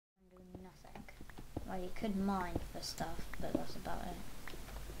Well, you could mine for stuff, but that's about it.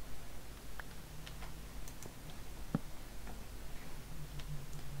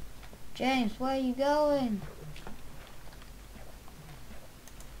 James, where are you going?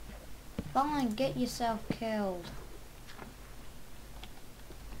 Fine, get yourself killed.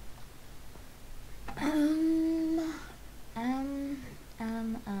 Um.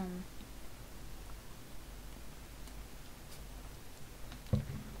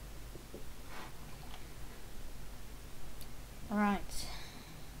 Right.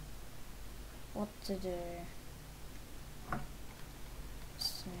 What to do?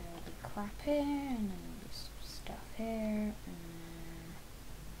 So the crap here, and then this stuff here, and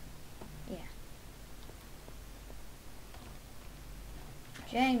then yeah.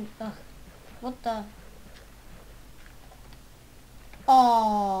 James, ugh, what the?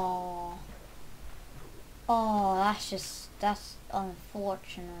 Oh, that's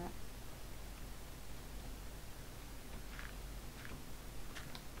unfortunate.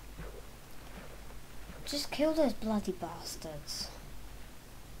 Just kill those bloody bastards.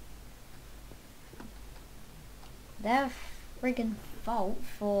 Their friggin' fault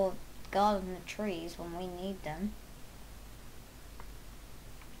for guarding the trees when we need them.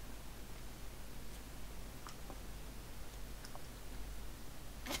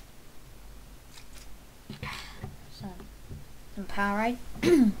 So, some Powerade.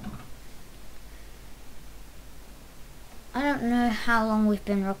 I don't know how long we've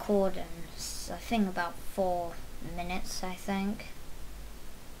been recording. I think about 4 minutes, I think.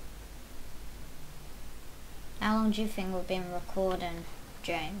 How long do you think we've been recording,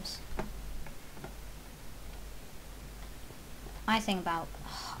 James? I think about...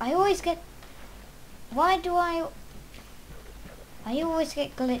 I always get... Why do I always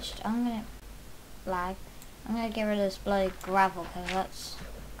get glitched? I'm gonna... lag. I'm gonna get rid of this bloody gravel, because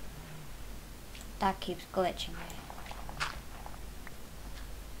that keeps glitching me.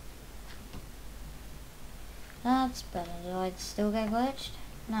 That's better. Do I still get glitched?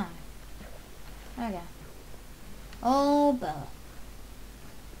 No. Okay. Oh, better.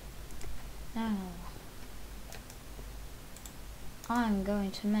 Now, I'm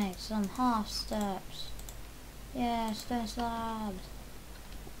going to make some half steps. Yeah, stone slabs.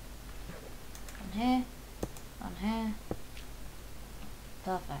 On here. On here.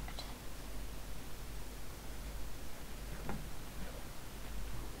 Perfect.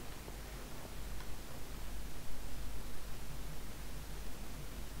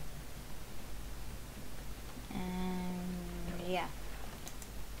 Yeah.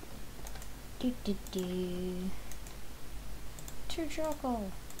 Do. To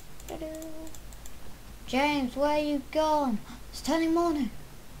charcoal. James, where are you gone? It's turning morning.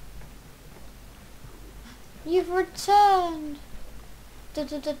 You've returned. I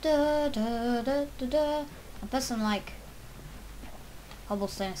put some like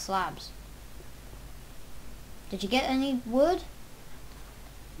cobblestone slabs. Did you get any wood?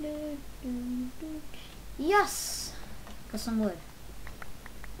 Yes. Got some wood.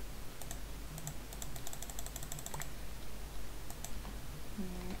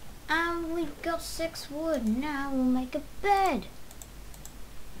 And we've got 6 wood. Now we'll make a bed.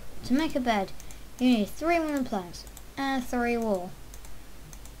 To make a bed, you need 3 wooden planks and 3 wool.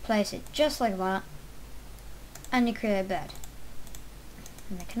 Place it just like that, and you create a bed.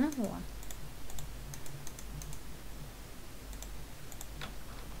 Make another one.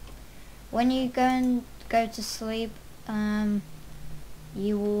 When you go to sleep,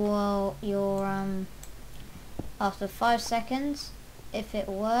 you will after 5 seconds, if it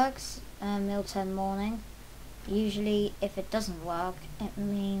works, it'll turn morning. Usually if it doesn't work, it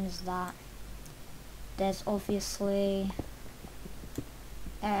means that there's obviously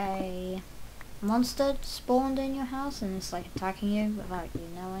a monster spawned in your house and it's like attacking you without you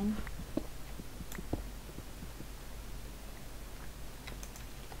knowing.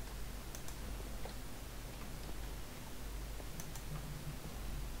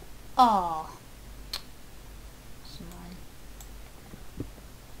 Oh,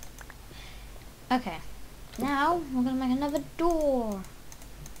 okay, now we're gonna make another door.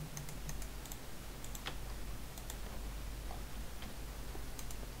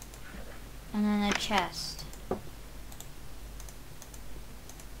 And then a chest.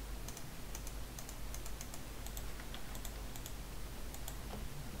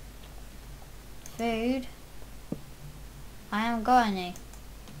 Food. I haven't got any.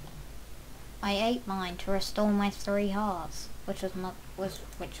 I ate mine to restore my 3 hearts, which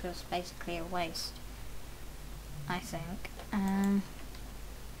was basically a waste, I think.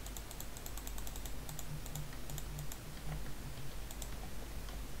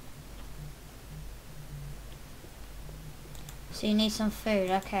 So you need some food,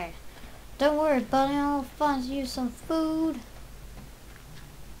 okay. Don't worry, buddy, I'll find you some food.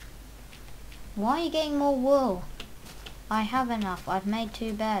 Why are you getting more wool? I have enough. I've made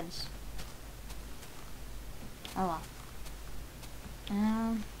 2 beds. Oh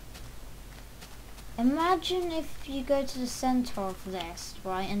well. Imagine if you go to the center of this,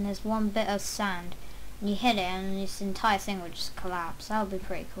 right, and there's one bit of sand, and you hit it and this entire thing would just collapse. That would be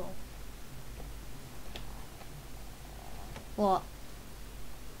pretty cool. What?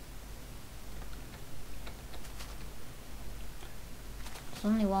 There's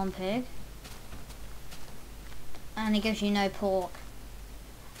only 1 pig. And it gives you no pork.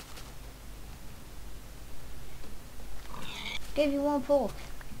 Give you 1 pork.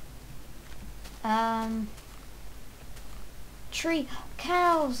 Tree,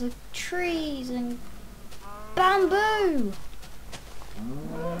 cows, and trees, and bamboo,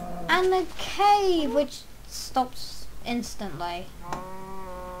 and the cave, which stops instantly.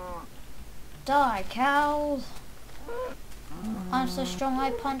 Die, cows! I'm so strong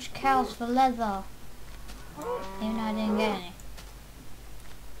I punch cows for leather. Even though I didn't get any.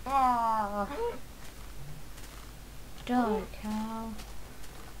 Die, cow.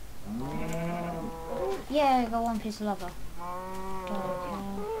 Yeah, I got 1 piece of leather. Die,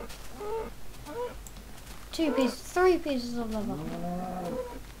 cow. 2 pieces, 3 pieces of leather.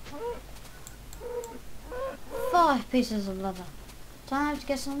 5 pieces of leather. Time to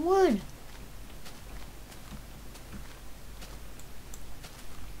get some wood.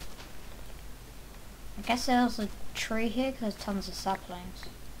 I guess there's a tree here because there's tons of saplings.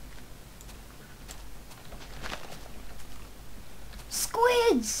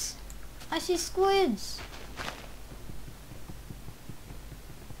 Squids! I see squids!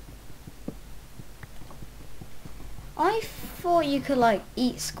 I thought you could like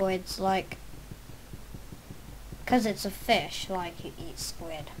eat squids, like, because it's a fish, like you eat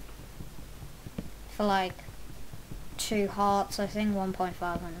squid. For like 2 hearts, I think, 1.5,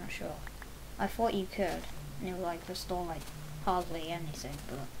 I'm not sure. I thought you could, and it would like restore like hardly anything,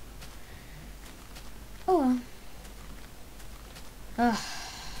 but oh well. Ugh,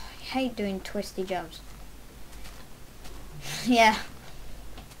 I hate doing twisty jumps. Yeah.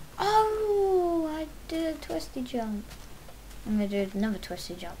 Oh, I did a twisty jump. I'm gonna do another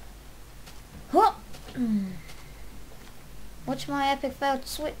twisty jump. What? Watch my epic fail to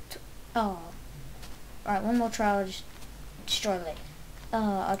switch. Oh. Alright, 1 more try, I'll just destroy it.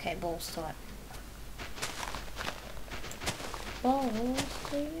 Okay, balls to it. Balls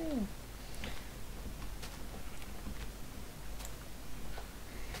to you.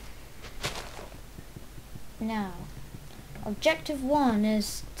 Now, objective 1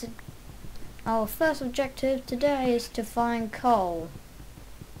 is to... Our first objective today is to find coal.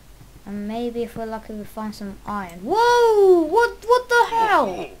 And maybe if we're lucky we'll find some iron. Whoa! What the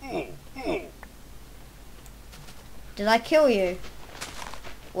hell? Did I kill you?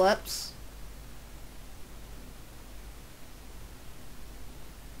 Whoops.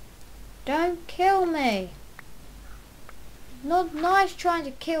 Don't kill me. Not nice trying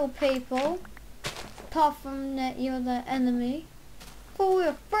to kill people. Apart from that you're the enemy. But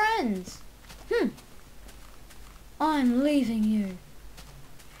we're friends. I'm leaving you.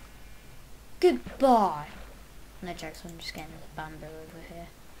 Goodbye. No jokes, I'm just getting the bamboo over here.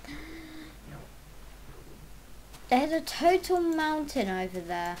 There's a total mountain over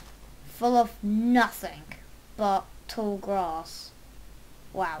there. Full of nothing but tall grass.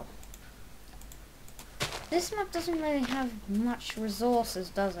 Wow. This map doesn't really have much resources,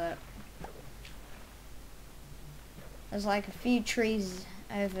 does it? There's like a few trees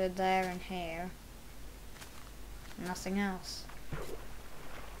over there and here. Nothing else.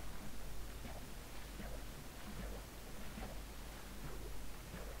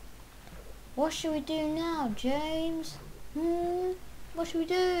 What should we do now, James? What should we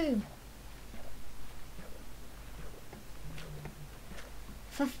do?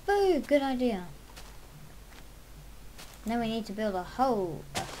 For food, good idea. Then we need to build a hoe,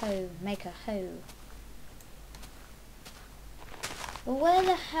 make a hoe. But where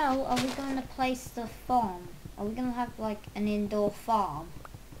the hell are we going to place the farm? Are we going to have like an indoor farm?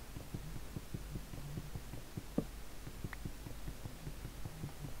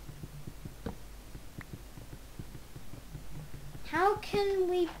 How can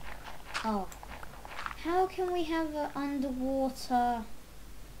we... Oh. How can we have an underwater...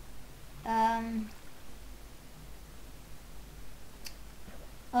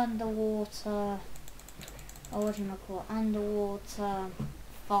 underwater... Oh, what do you call it? Underwater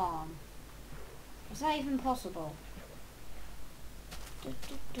farm. Is that even possible?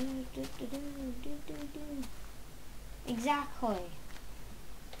 Exactly.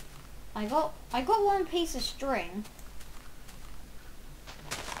 I got one piece of string.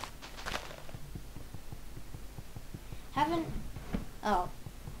 Haven't. Oh.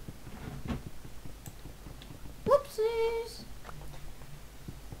 Whoopsies.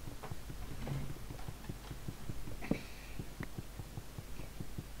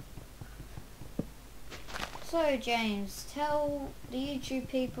 So James, tell the YouTube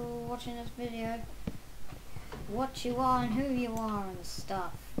people watching this video what you are and who you are and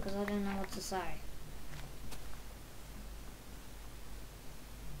stuff, because I don't know what to say.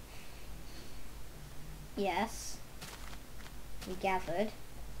 Yes, we gathered.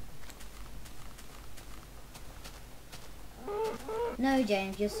 No,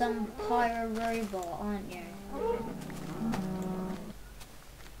 James, you're some pyro robot, aren't you?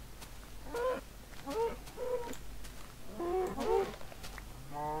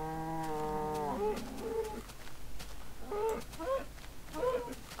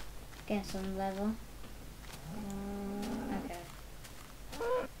 Get some leather. Okay.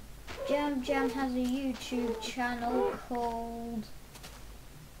 Jam has a YouTube channel called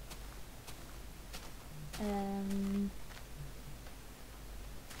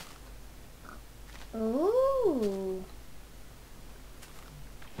Ooh.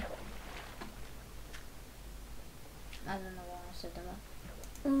 I don't know why I said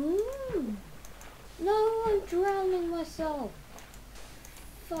that. Ooh. No, I'm drowning myself.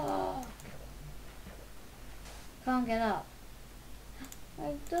 Fuck. Can't get up.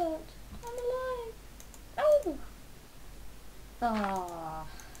 I'm dead. I'm alive. Oh. Ah.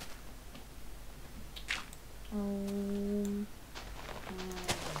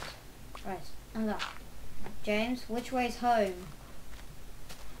 Right, I'm up. James, which way's home?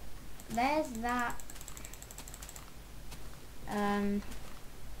 There's that.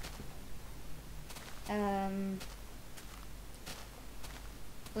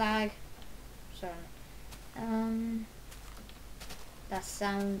 Lag. Sorry. That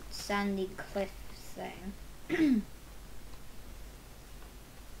sandy cliff thing.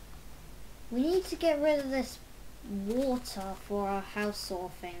 We need to get rid of this water for our house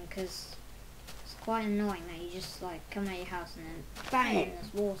sort of thing, because it's quite annoying that you just like come out of your house and then bang,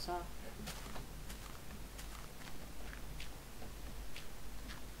 there's water.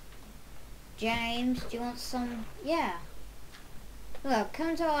 James, do you want some? Yeah. Look,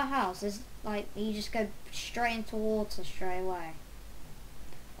 come to our house. It's like you just go straight into water straight away.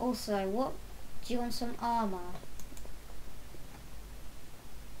 Also, what do you want? Some armor?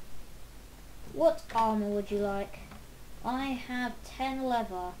 What armor would you like? I have 10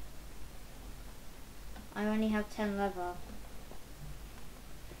 leather. I only have 10 leather.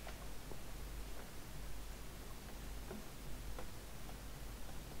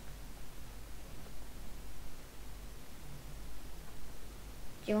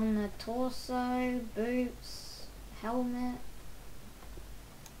 Do you want the torso, boots, helmet?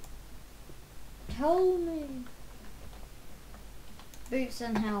 Tell me. Boots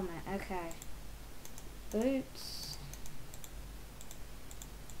and helmet, okay. Boots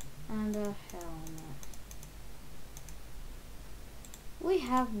and a helmet. We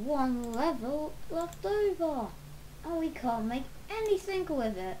have one level left over and we can't make anything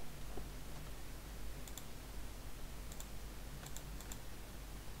with it.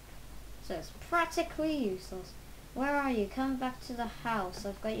 So it's practically useless. Where are you? Come back to the house.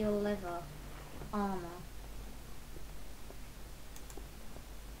 I've got your leather armor.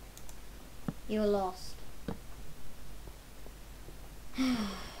 You're lost.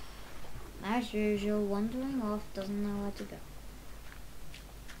 As usual, wandering off, doesn't know where to go.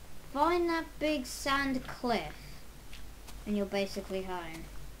 Find that big sand cliff and you're basically home.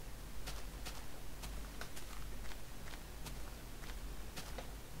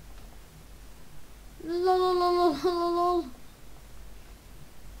 Lol.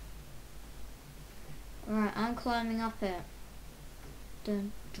 Right, I'm climbing up it.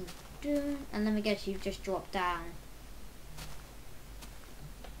 Dun, dun, dun. And let me guess, you've just dropped down.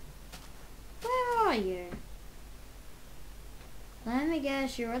 Where are you? Let me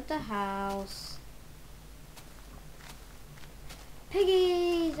guess, you're at the house.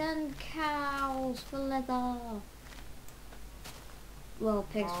 Piggies and cows for leather. Well,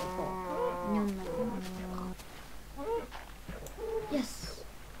 pigs for pork. Nom nom. Yes.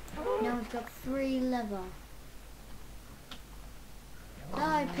 Now we've got 3 leather.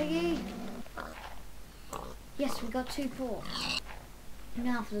 Die, piggy. Yes, we got 2 pork.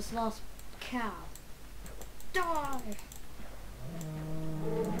 Now for this last cow. Die.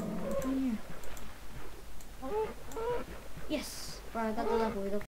 Yes. Right, I got the level. We got